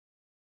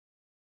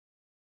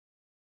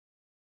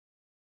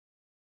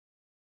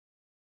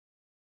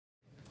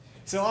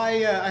So I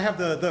have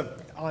the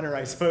honor,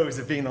 I suppose,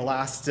 of being the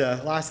last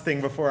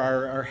thing before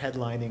our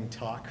headlining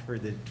talk for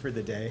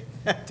the day,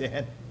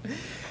 Dan.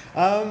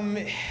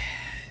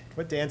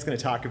 What Dan's going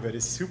to talk about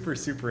is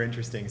super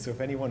interesting. So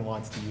if anyone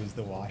wants to use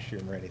the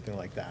washroom or anything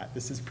like that,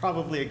 this is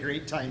probably a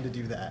great time to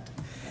do that.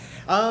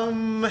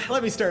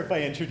 Let me start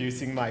by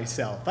introducing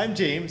myself. I'm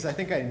James. I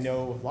think I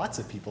know lots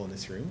of people in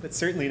this room, but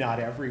certainly not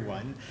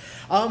everyone.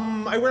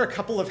 I wear a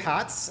couple of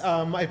hats.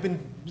 I've been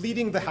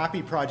leading the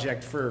Happy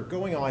project for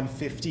going on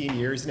 15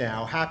 years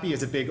now. Happy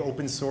is a big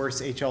open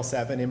source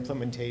HL7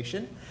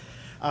 implementation.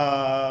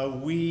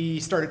 We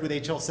started with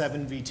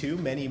HL7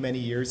 v2 many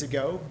years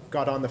ago,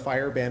 got on the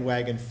FHIR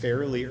bandwagon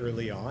fairly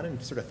early on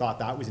and sort of thought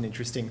that was an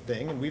interesting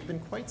thing, and we've been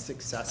quite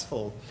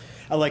successful,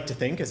 I like to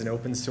think, as an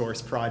open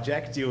source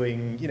project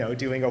doing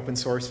open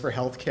source for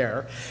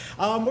healthcare.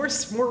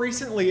 More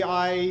recently,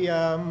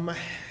 I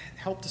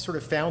helped to sort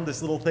of found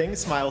this little thing,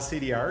 Smile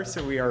CDR.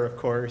 So we are, of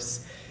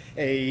course,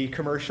 a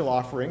commercial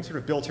offering sort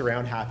of built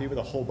around Happy with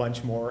a whole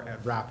bunch more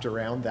wrapped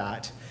around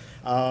that.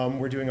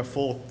 We're doing a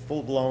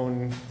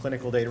full-blown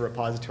clinical data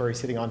repository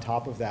sitting on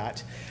top of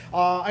that.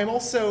 I'm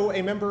also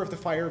a member of the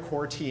FHIR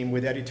core team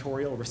with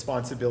editorial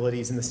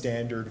responsibilities in the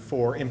standard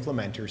for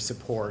implementer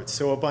support.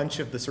 So a bunch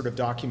of the sort of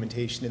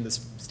documentation in the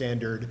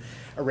standard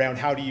around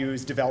how to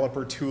use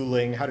developer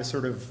tooling, how to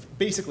sort of,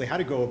 basically how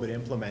to go about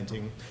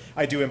implementing.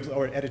 I do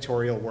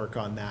editorial work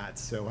on that.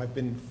 So I've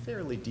been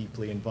fairly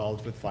deeply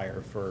involved with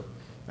FHIR for,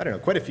 I don't know,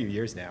 quite a few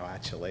years now,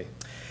 actually.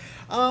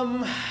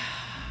 I'm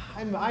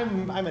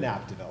an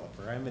app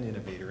developer. I'm an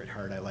innovator at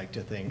heart, I like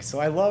to think. So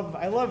I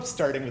love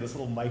starting with this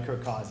little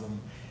microcosm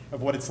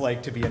of what it's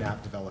like to be an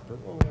app developer.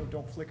 Oh, no,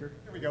 don't flicker.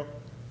 There we go.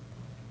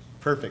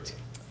 Perfect.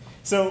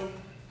 So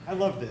I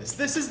love this.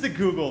 This is the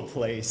Google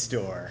Play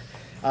Store.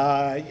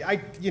 Go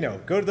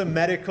to the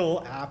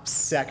medical apps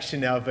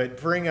section of it,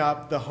 bring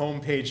up the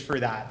homepage for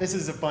that. This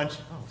is a bunch,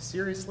 oh,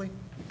 seriously?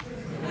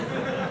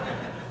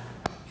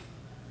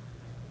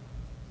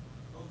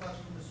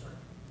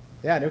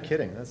 Yeah, no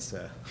kidding.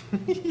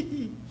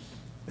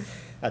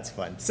 That's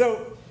fun.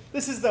 So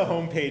this is the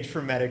homepage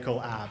for medical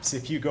apps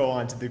if you go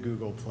onto the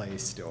Google Play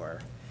Store.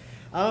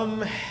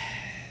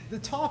 The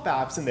top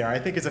apps in there, I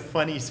think, is a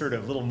funny sort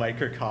of little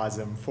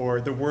microcosm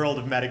for the world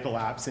of medical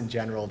apps in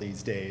general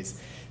these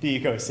days, the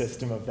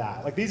ecosystem of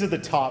that. Like, these are the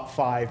top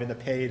 5 in the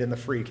paid and the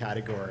free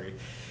category.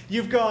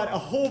 You've got a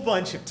whole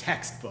bunch of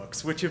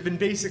textbooks, which have been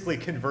basically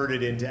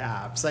converted into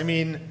apps. I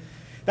mean,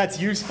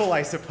 that's useful,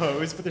 I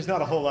suppose, but there's not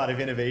a whole lot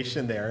of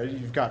innovation there.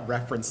 You've got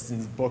references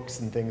and books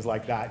and things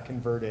like that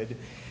converted.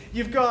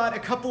 You've got a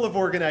couple of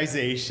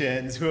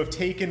organizations who have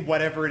taken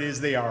whatever it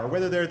is they are,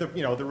 whether they're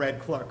the Red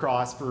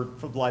Cross for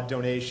blood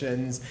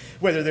donations,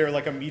 whether they're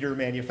like a meter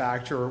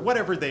manufacturer,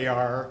 whatever they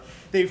are,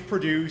 they've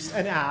produced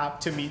an app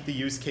to meet the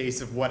use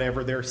case of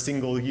whatever their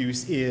single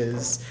use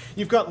is.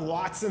 You've got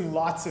lots and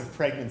lots of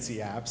pregnancy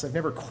apps. I've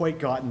never quite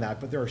gotten that,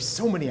 but there are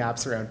so many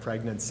apps around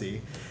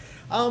pregnancy.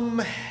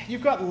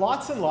 You've got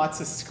lots and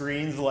lots of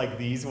screens like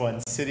these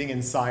ones sitting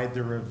inside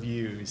the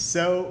reviews.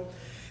 So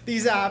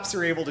these apps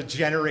are able to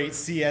generate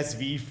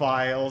CSV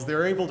files.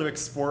 They're able to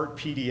export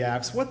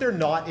PDFs. What they're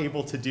not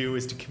able to do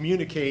is to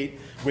communicate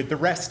with the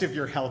rest of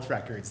your health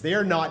records. They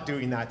are not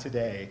doing that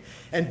today.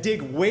 And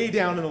dig way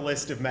down in the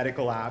list of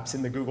medical apps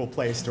in the Google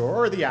Play Store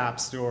or the App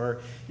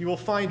Store, you will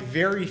find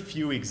very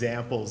few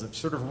examples of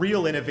sort of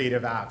real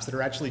innovative apps that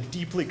are actually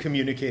deeply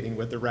communicating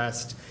with the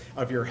rest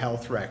of your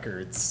health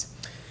records.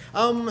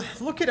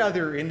 Look at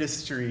other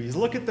industries,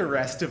 look at the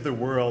rest of the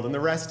world and the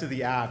rest of the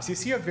apps. You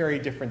see a very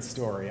different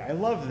story. I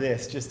love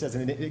this just as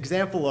an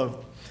example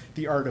of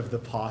the art of the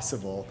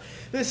possible.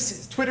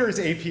 Twitter's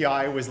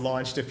API was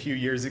launched a few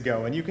years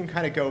ago, and you can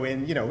kind of go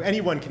in,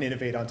 anyone can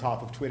innovate on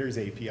top of Twitter's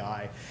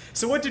API.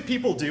 So what did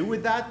people do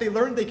with that? They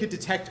learned they could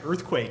detect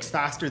earthquakes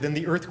faster than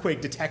the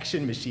earthquake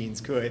detection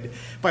machines could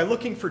by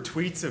looking for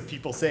tweets of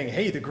people saying,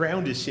 hey, the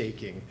ground is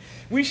shaking.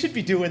 We should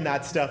be doing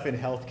that stuff in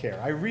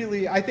healthcare.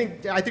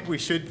 I think we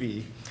should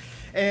be.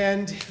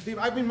 And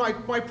my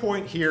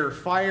point here,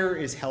 FHIR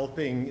is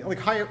helping,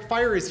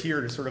 FHIR is here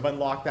to sort of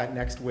unlock that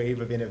next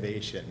wave of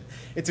innovation.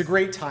 It's a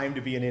great time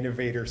to be an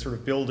innovator, sort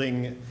of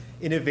building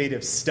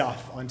innovative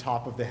stuff on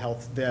top of the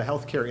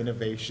healthcare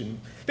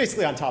innovation,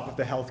 basically on top of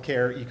the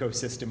healthcare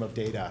ecosystem of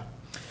data.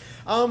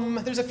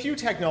 There's a few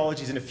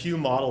technologies and a few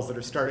models that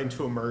are starting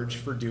to emerge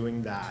for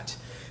doing that.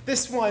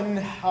 This one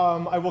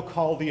I will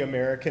call the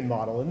American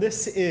model, and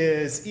this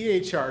is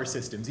EHR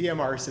systems,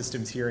 EMR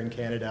systems here in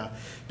Canada,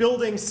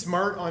 building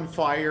smart on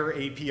FHIR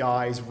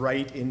APIs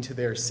right into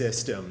their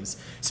systems.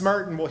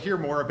 Smart, and we'll hear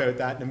more about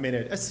that in a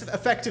minute,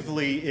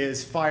 effectively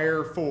is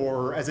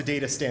FHIR as a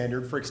data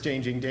standard for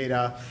exchanging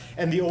data,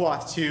 and the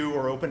OAuth 2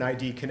 or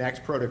OpenID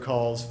Connect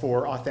protocols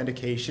for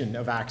authentication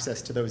of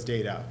access to those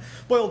data.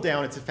 Boiled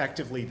down, it's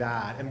effectively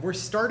that, and we're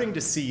starting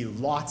to see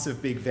lots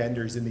of big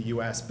vendors in the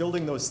US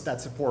building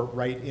that support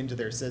right into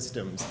their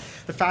systems.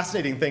 The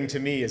fascinating thing to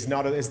me is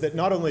that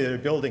not only are they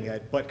building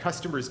it, but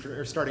customers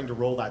are starting to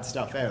roll that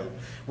stuff out.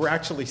 We're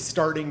actually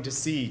starting to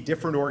see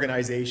different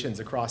organizations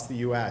across the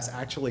US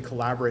actually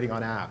collaborating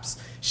on apps,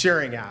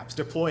 sharing apps,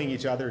 deploying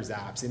each other's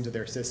apps into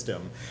their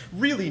system.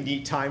 Really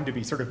neat time to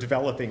be sort of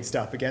developing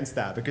stuff against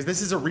that, because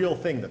this is a real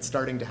thing that's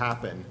starting to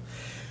happen.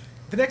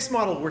 The next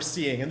model we're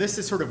seeing, and this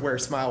is sort of where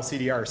Smile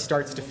CDR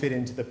starts to fit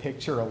into the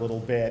picture a little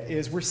bit,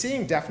 is we're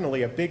seeing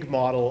definitely a big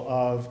model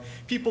of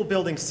people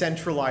building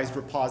centralized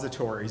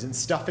repositories and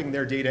stuffing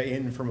their data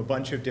in from a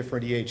bunch of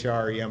different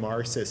EHR,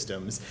 EMR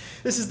systems.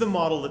 This is the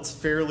model that's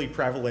fairly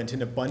prevalent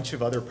in a bunch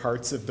of other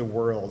parts of the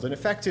world. And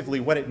effectively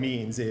what it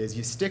means is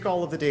you stick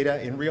all of the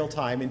data in real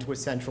time into a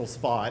central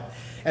spot,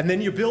 and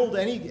then you build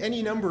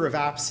any number of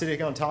apps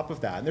sitting on top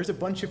of that. And there's a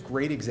bunch of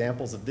great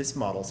examples of this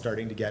model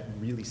starting to get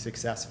really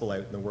successful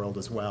out in the world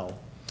as well.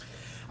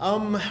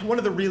 One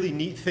of the really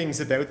neat things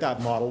about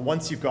that model,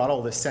 once you've got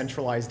all this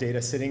centralized data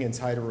sitting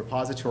inside a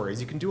repository, is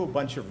you can do a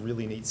bunch of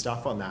really neat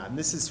stuff on that. And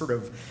this is sort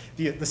of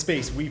the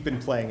space we've been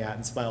playing at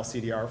in Smile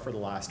CDR for the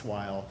last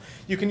while.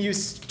 You can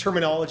use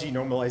terminology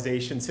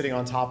normalization sitting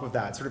on top of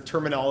that, sort of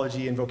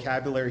terminology and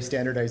vocabulary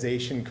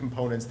standardization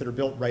components that are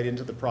built right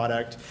into the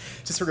product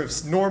to sort of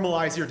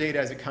normalize your data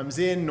as it comes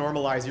in,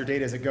 normalize your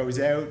data as it goes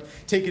out,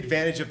 take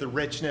advantage of the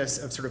richness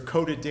of sort of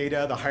coded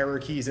data, the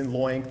hierarchies in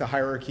LOINC, the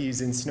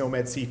hierarchies in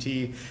SNOMED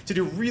CT, to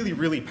do really,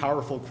 really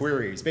powerful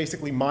queries.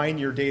 Basically mine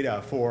your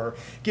data for,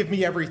 give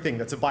me everything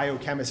that's a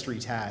biochemistry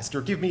test,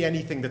 or give me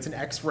anything that's an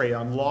X-ray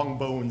on long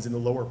bones in the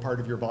lower part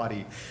of your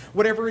body.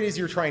 Whatever it is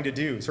you're trying to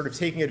do, sort of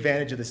taking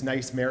advantage of this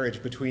nice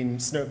marriage between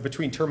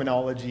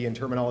terminology and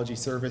terminology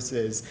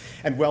services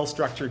and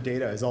well-structured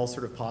data is all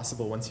sort of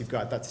possible once you've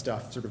got that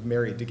stuff sort of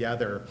married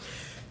together.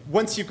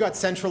 Once you've got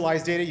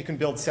centralized data, you can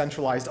build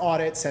centralized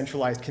audit,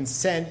 centralized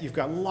consent. You've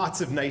got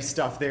lots of nice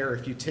stuff there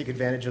if you take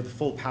advantage of the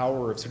full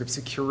power of sort of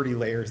security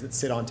layers that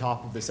sit on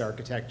top of this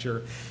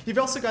architecture. You've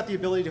also got the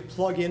ability to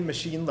plug in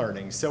machine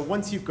learning. So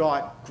once you've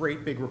got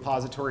great big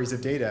repositories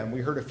of data, and we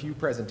heard a few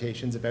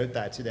presentations about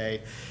that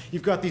today,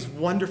 you've got these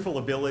wonderful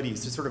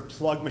abilities to sort of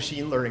plug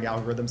machine learning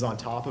algorithms on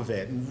top of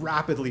it and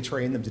rapidly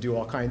train them to do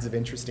all kinds of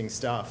interesting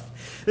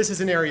stuff. This is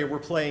an area we're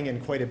playing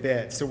in quite a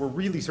bit, so we're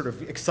really sort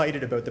of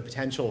excited about the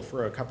potential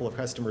for a couple of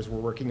customers we're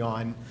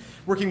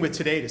working with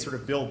today to sort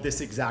of build this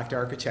exact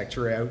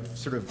architecture out,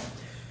 sort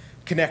of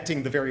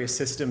connecting the various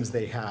systems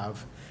they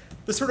have.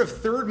 The sort of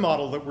third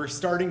model that we're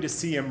starting to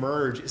see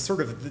emerge is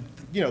sort of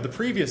the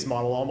previous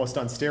model almost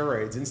on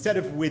steroids. Instead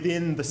of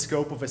within the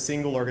scope of a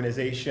single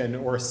organization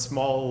or a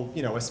small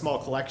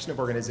collection of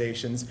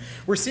organizations,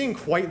 we're seeing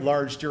quite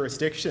large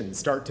jurisdictions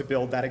start to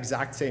build that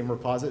exact same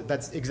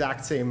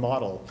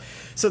model.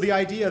 So the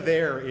idea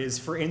there is,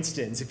 for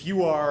instance, if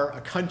you are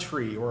a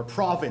country or a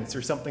province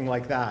or something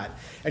like that,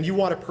 and you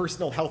want a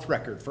personal health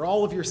record for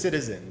all of your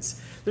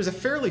citizens, there's a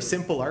fairly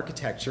simple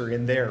architecture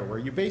in there where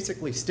you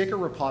basically stick a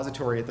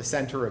repository at the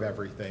center of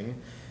everything,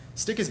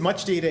 stick as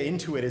much data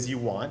into it as you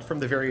want from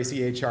the various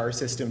EHR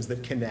systems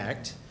that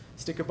connect,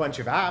 stick a bunch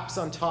of apps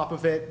on top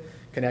of it,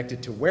 connect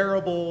it to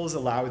wearables,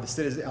 allow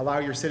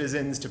your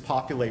citizens to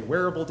populate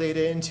wearable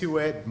data into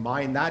it,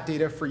 mine that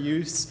data for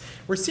use.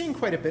 We're seeing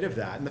quite a bit of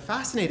that. And the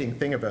fascinating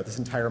thing about this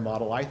entire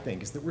model, I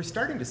think, is that we're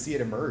starting to see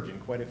it emerge in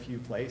quite a few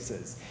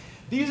places.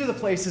 These are the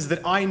places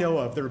that I know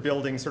of that are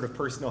building sort of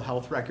personal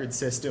health record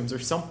systems or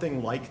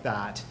something like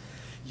that,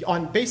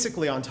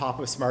 basically on top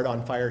of Smart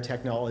on FHIR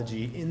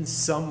technology in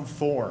some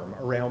form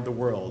around the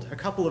world. A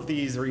couple of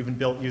these are even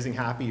built using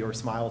Happy or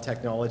Smile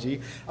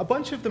technology. A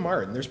bunch of them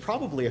aren't, and there's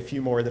probably a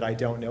few more that I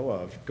don't know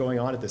of going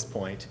on at this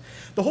point.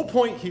 The whole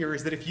point here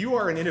is that if you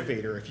are an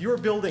innovator, if you're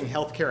building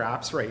healthcare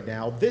apps right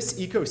now, this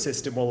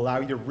ecosystem will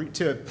allow you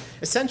to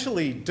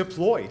essentially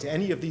deploy to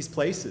any of these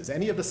places,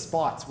 any of the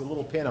spots with a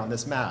little pin on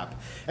this map.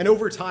 And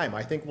over time,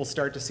 I think we'll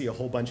start to see a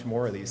whole bunch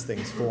more of these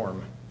things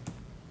form.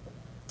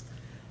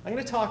 I'm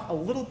going to talk a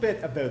little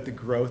bit about the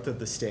growth of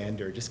the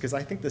standard, just because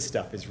I think this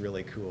stuff is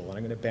really cool, and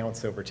I'm going to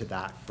bounce over to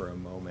that for a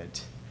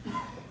moment.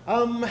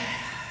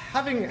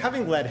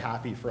 Having led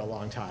Happy for a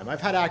long time,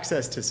 I've had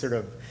access to sort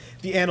of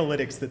the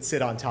analytics that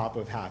sit on top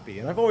of Happy,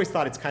 and I've always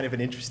thought it's kind of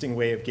an interesting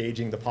way of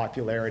gauging the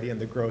popularity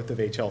and the growth of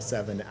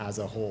HL7 as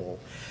a whole.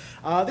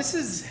 This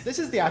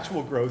is the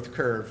actual growth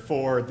curve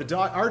for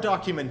our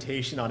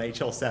documentation on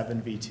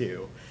HL7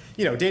 v2.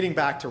 Dating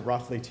back to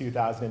roughly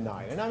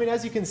 2009. And I mean,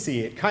 as you can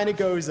see, it kind of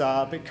goes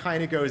up,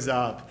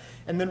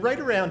 and then right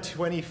around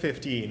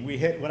 2015, we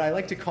hit what I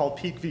like to call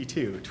peak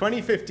V2.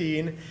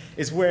 2015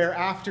 is where,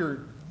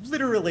 after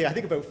literally, I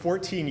think about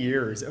 14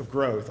 years of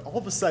growth, all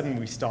of a sudden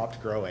we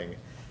stopped growing.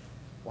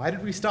 Why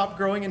did we stop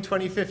growing in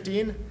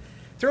 2015?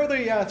 Throw the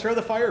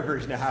FHIR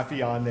version of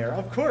Happy on there.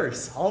 Of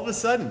course, all of a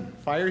sudden,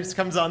 FHIR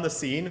comes on the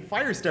scene,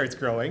 FHIR starts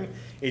growing,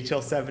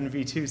 HL7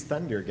 v2's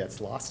thunder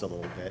gets lost a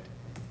little bit.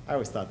 I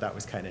always thought that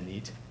was kind of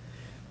neat.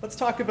 Let's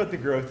talk about the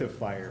growth of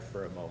FHIR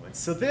for a moment.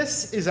 So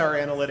this is our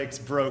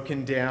analytics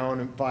broken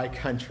down by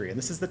country, and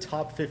this is the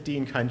top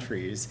 15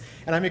 countries.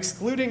 And I'm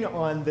excluding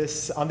on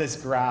this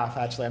graph,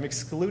 actually, I'm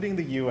excluding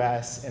the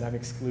US and I'm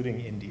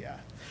excluding India.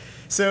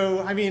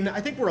 So, I mean, I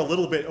think we're a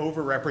little bit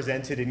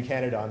overrepresented in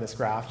Canada on this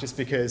graph, just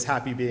because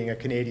happy being a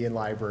Canadian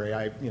library,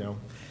 I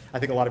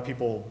think a lot of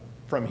people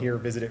from here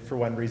visit it for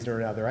one reason or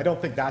another. I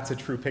don't think that's a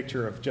true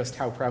picture of just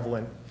how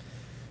prevalent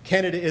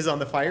Canada is on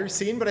the FHIR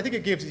scene, but I think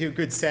it gives you a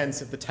good sense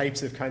of the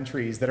types of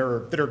countries that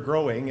are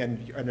growing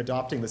and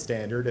adopting the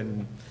standard,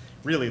 and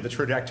really the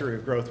trajectory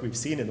of growth we've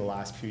seen in the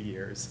last few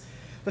years.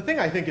 The thing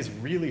I think is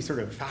really sort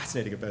of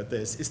fascinating about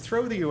this is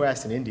throw the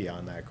US and India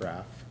on that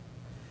graph.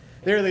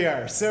 There they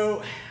are.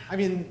 So, I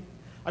mean,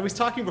 I was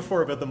talking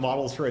before about the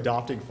models for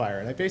adopting FHIR,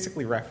 and I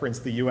basically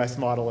referenced the US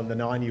model and the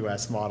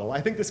non-US model.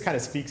 I think this kind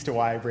of speaks to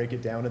why I break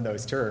it down in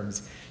those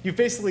terms. You've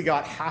basically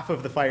got half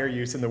of the FHIR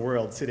use in the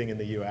world sitting in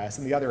the US,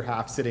 and the other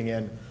half sitting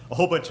in a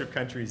whole bunch of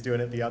countries doing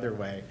it the other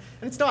way.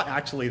 And it's not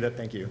actually that,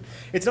 thank you,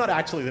 it's not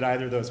actually that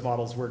either of those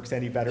models works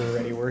any better or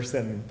any worse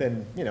than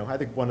I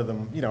think one of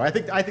them, I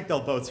think they'll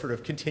both sort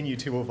of continue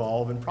to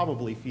evolve and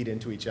probably feed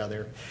into each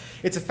other.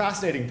 It's a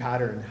fascinating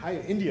pattern.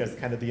 India is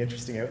kind of the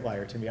interesting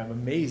outlier to me. I'm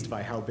amazed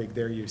by how big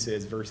their use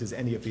is versus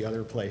any of the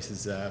other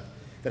places that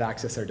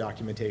access our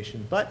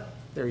documentation. But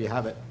there you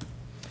have it.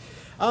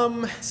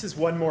 This is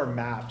one more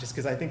map, just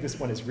because I think this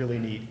one is really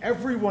neat.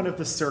 Every one of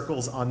the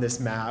circles on this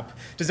map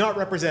does not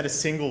represent a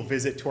single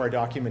visit to our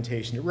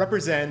documentation. It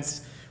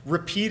represents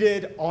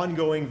repeated,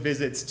 ongoing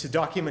visits to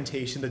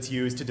documentation that's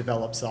used to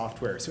develop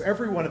software. So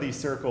every one of these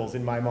circles,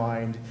 in my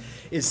mind,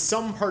 is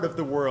some part of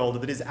the world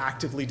that is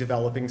actively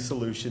developing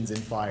solutions in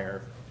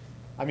FHIR.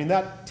 I mean,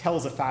 that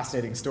tells a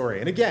fascinating story.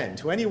 And again,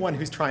 to anyone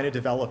who's trying to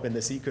develop in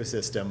this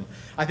ecosystem,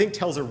 I think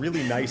tells a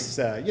really nice,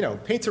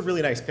 paints a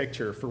really nice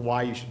picture for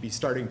why you should be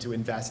starting to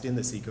invest in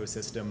this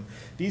ecosystem.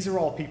 These are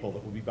all people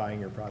that will be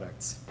buying your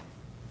products.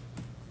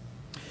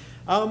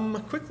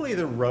 Quickly,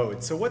 the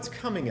road. So what's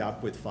coming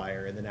up with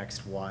FHIR in the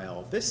next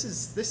while?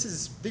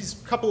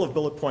 These couple of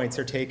bullet points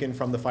are taken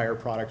from the FHIR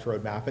product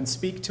roadmap and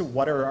speak to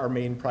what are our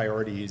main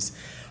priorities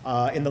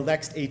in the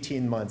next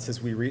 18 months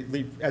as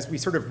we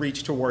sort of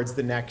reach towards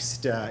the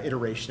next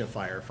iteration of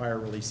FHIR,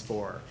 FHIR Release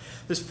 4.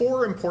 There's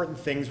 4 important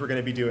things we're going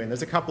to be doing.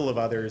 There's a couple of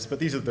others, but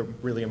these are the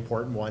really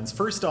important ones.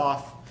 First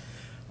off,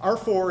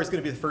 R4 is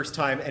going to be the first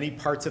time any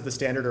parts of the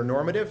standard are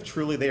normative.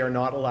 Truly, they are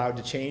not allowed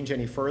to change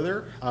any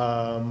further.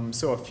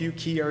 So a few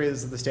key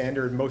areas of the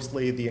standard,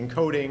 mostly the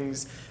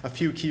encodings, a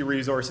few key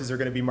resources are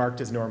going to be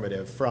marked as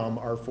normative from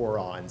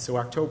R4 on. So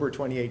October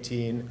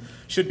 2018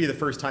 should be the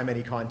first time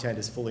any content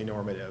is fully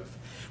normative.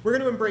 We're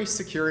going to embrace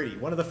security.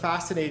 One of the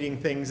fascinating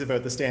things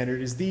about the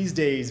standard is these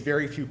days,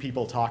 very few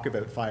people talk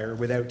about FHIR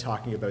without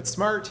talking about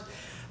SMART.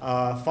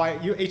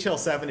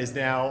 HL7 is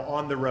now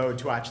on the road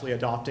to actually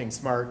adopting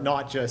SMART,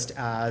 not just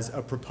as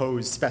a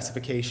proposed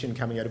specification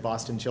coming out of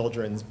Boston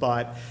Children's,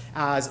 but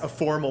as a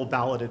formal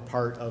balloted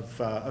part of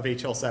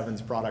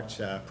HL7's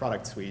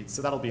product suite.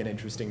 So that'll be an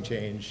interesting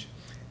change.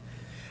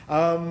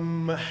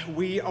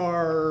 We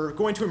are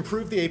going to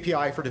improve the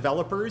API for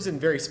developers, and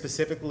very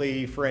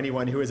specifically for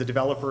anyone who is a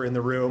developer in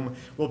the room,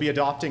 we'll be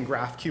adopting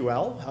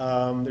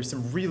GraphQL. There's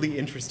some really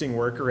interesting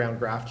work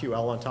around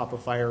GraphQL on top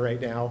of FHIR right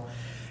now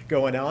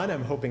going on.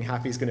 I'm hoping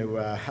Happy's going to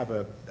have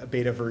a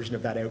beta version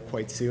of that out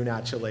quite soon,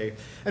 actually.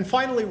 And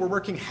finally, we're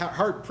working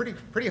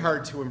pretty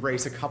hard to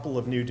embrace a couple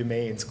of new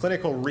domains.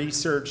 Clinical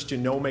research,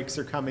 genomics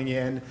are coming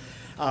in.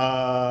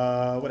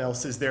 What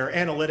else is there?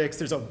 Analytics.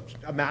 There's a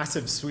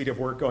massive suite of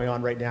work going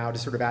on right now to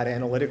sort of add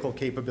analytical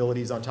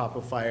capabilities on top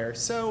of FHIR.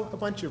 So a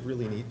bunch of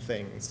really neat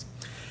things.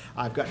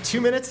 I've got 2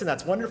 minutes, and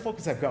that's wonderful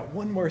because I've got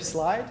one more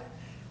slide.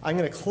 I'm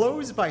going to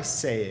close by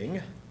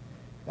saying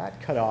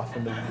that cut off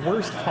in the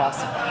worst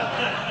possible.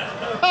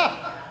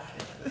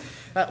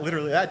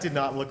 That did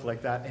not look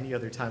like that any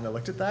other time I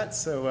looked at that.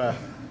 So,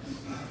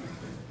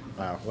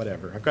 wow,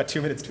 whatever. I've got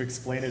 2 minutes to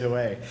explain it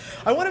away.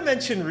 I want to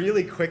mention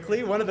really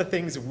quickly one of the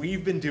things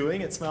we've been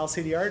doing at Smile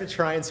CDR to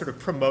try and sort of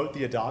promote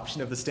the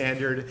adoption of the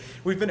standard.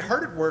 We've been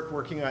hard at work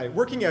working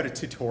out a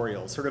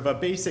tutorial, sort of a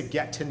basic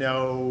get to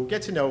know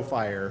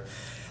FHIR.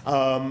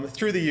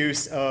 Through the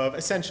use of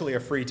essentially a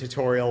free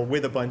tutorial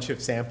with a bunch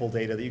of sample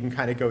data that you can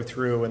kind of go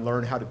through and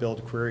learn how to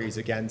build queries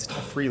against a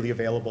freely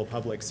available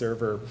public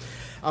server.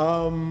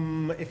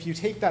 If you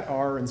take that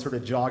R and sort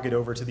of jog it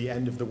over to the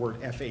end of the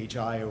word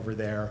FHI over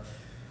there,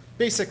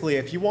 basically,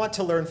 if you want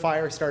to learn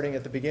FHIR starting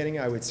at the beginning,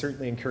 I would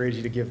certainly encourage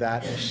you to give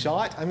that a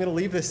shot. I'm going to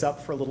leave this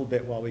up for a little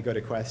bit while we go to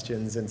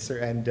questions, and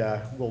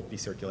we'll be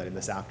circulating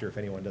this after if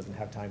anyone doesn't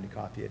have time to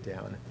copy it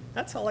down.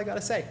 That's all I got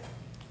to say.